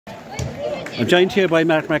I'm joined here by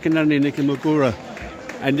Mark McInerney and Ugwueru,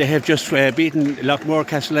 and they have just beaten Loughmore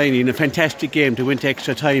Castleiney in a fantastic game to win to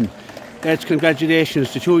extra time. That's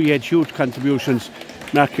congratulations. The two of you had huge contributions.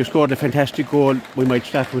 Mark, you scored a fantastic goal. We might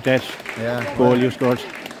start with that goal you scored.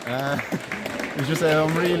 It was just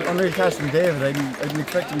an unreal catch from David. I didn't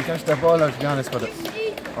expect him to catch that ball out, to be honest, but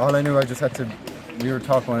all I knew, I just had to. We were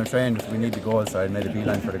talking when I trained, we need the goal, so I made a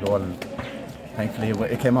beeline for the goal, and thankfully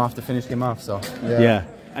it came off, the finish came off, so yeah.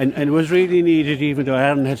 And it was really needed, even though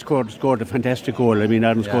Aaron had scored a fantastic goal. I mean,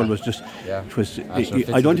 Aaron's goal was just, it was,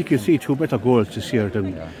 I don't think you'll see two better goals this year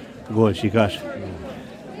than the goals she got.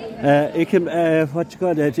 Iķem, what you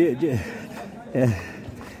got?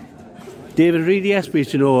 David really asked me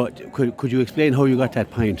to know, could you explain how you got that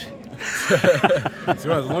point? I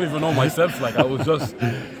don't even know myself. Like, I was just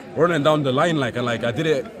running down the line, and I did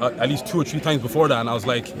it at least 2 or 3 times before that, and I was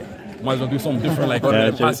like, might as well do something different,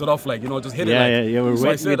 pass it off, just hit it. So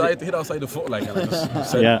I said I had to hit outside the foot, and I just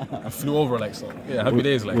said, I flew over, happy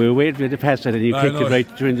days. We were waiting for the pass it, and you kicked it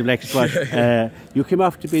right during the black spot. You came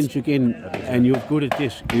off the bench again, and you're good at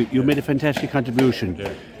this. You made a fantastic contribution.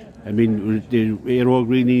 Yeah. I mean, the Eire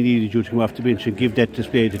really needed you to come off the bench and give that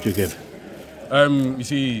display that you give. You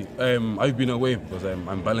see, I've been away because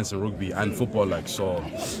I'm balancing rugby and football, so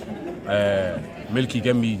Milky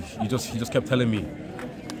gave me. He just kept telling me,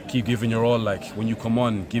 keep giving your all. When you come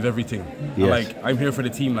on, give everything. Yes. And, I'm here for the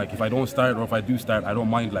team. If I don't start or if I do start, I don't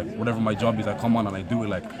mind. Whatever my job is, I come on and I do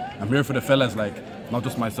it. I'm here for the fellas. Not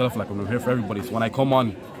just myself. I'm here for everybody. So when I come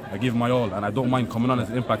on, I give my all, and I don't mind coming on as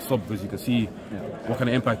an impact sub because you can see what kind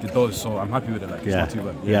of impact it does. So I'm happy with it. It's not too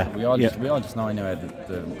bad. We all just know anyway.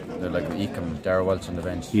 The Iķem, Darragh Welch on the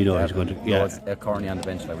bench. You know he's going to. Loads, Corney on the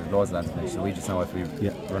bench. We've loads of lads on the bench. So we just know if we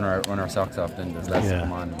run our socks off, then there's lads to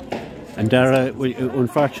come on. And Darragh,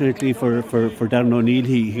 unfortunately for Darren O'Neill,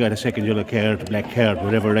 he got a second yellow card, black card,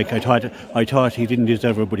 whatever. I thought he didn't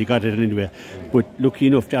deserve it, but he got it anyway. But lucky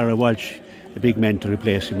enough, Darragh Welch, a big man to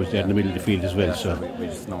replace him, was there in the middle of the field as well. So we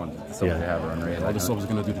just know the subs they have are unreal. All the subs are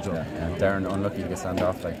going to do the job. And Darren unlucky to get sent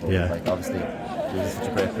off. Obviously he's such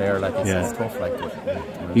a great player. It's tough. Lads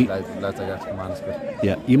like that come on, it's good.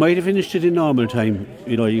 Yeah, you might have finished it in normal time.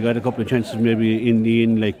 You got a couple of chances maybe in the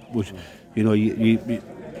end, but you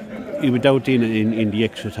were doubted in the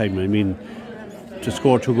extra time. I mean, to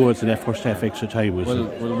score 2 goals in that first half extra time was.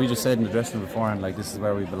 Well, we just said in the dressing room beforehand, this is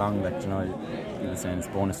where we belong. He was saying it's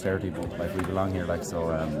bonus 30, but we belong here.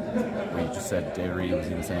 So we just said David Reid was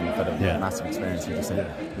even saying instead of massive experience, he just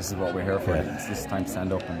said this is what we're here for. This is time to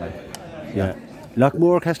stand up and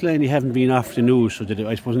Loughmore Castleiney haven't been off the news, so that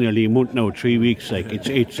I suppose nearly a month now, 3 weeks.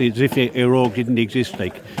 It's as if a rogue didn't exist.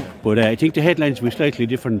 But I think the headlines will be slightly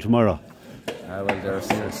different tomorrow. They're a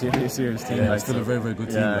serious team. They're still a very, very good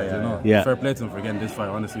team. Fair play to them for getting this far,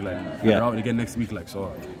 honestly. They're out again next week,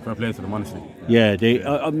 so fair play to them, honestly. Yeah,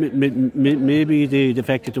 maybe the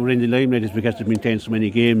fact that they were in the limelight is because they've been playing so many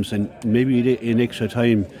games, and maybe in extra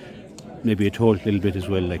time, maybe it told a little bit as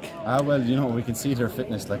well. We can see their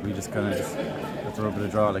fitness. We just kind of have to rub it a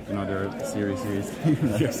draw. They're a serious team.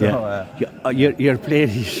 You're playing.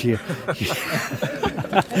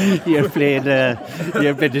 You're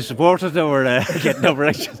playing the supporters now are getting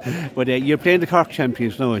overactions, but you're playing the Cork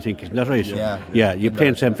champions now, I think, isn't that right? Yeah. You're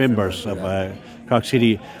playing St Fimbers of Cork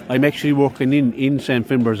City. I'm actually working in St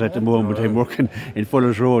Fimbers at the moment. I'm working in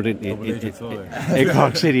Fuller's Road in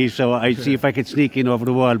Cork City, so I see if I can sneak in over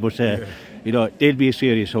the wall. But they'll be a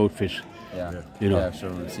serious outfit. Sure.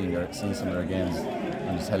 We've seen some of their games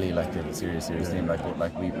on the telly. They're a serious team.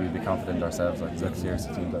 We'd be confident ourselves. It's a serious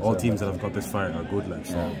team. All teams that have got this far are good. We're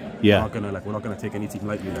not gonna take any team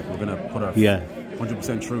lightly. We're gonna put our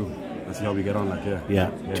 100% through and see how we get on.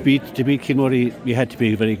 To beat Kilmurray, we had to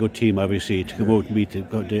be a very good team, obviously, to come out and beat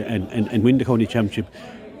and win the county championship.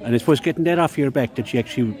 And I suppose getting that off your back, that you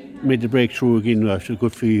actually made the breakthrough again after a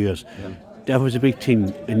good few years. That was a big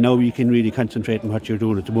thing, and now you can really concentrate on what you're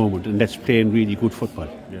doing at the moment, and that's playing really good football.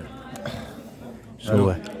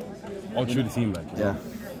 So all through the team,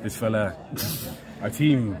 this fella, our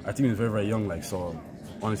team is very, very young, so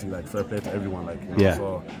honestly, fair play to everyone,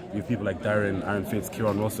 So you have people like Darren, Aaron Fitz,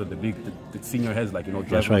 Kieran Russell, the senior heads,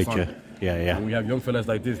 that's right, And we have young fellas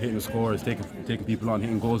like this hitting the scores, taking people on,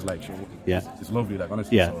 hitting goals, it's lovely,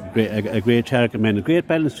 honestly. A great target man, a great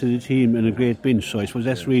balance to the team, and a great bench. So I suppose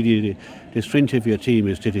that's really the strength of your team,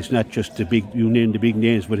 is that it's not just you name the big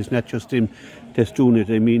names, but it's not just him that's doing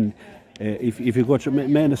it. I mean, if you go to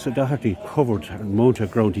Manus O'Doherty, covered amount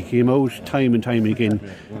of ground, he came out time and time again,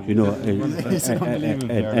 and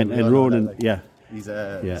Ronan, He's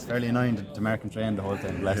fairly annoying to mark and train the whole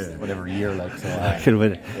time, whatever year. I can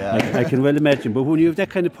well imagine. But when you have that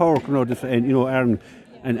kind of power, and Aaron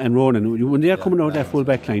and Ronan, when they're coming out of that full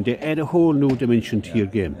back line, they add a whole new dimension to your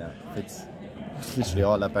game. It's literally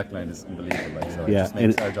all that back line is unbelievable. Like, so it just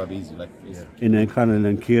makes our job easy. Like, in Conall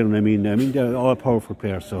and Kieran, I mean they're all powerful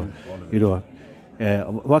players. So you know,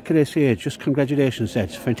 what can I say? Just congratulations,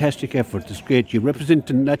 that's fantastic effort. It's great. You're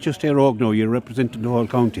representing not just Eire now, you're representing the whole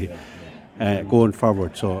county. Going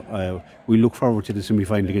forward, so we look forward to the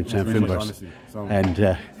semi-final against St Fimbers,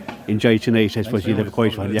 and enjoy tonight. I suppose you'll have a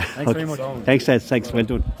quiet one. Yeah. Thanks very much. Thanks, lads. Thanks. Well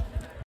done.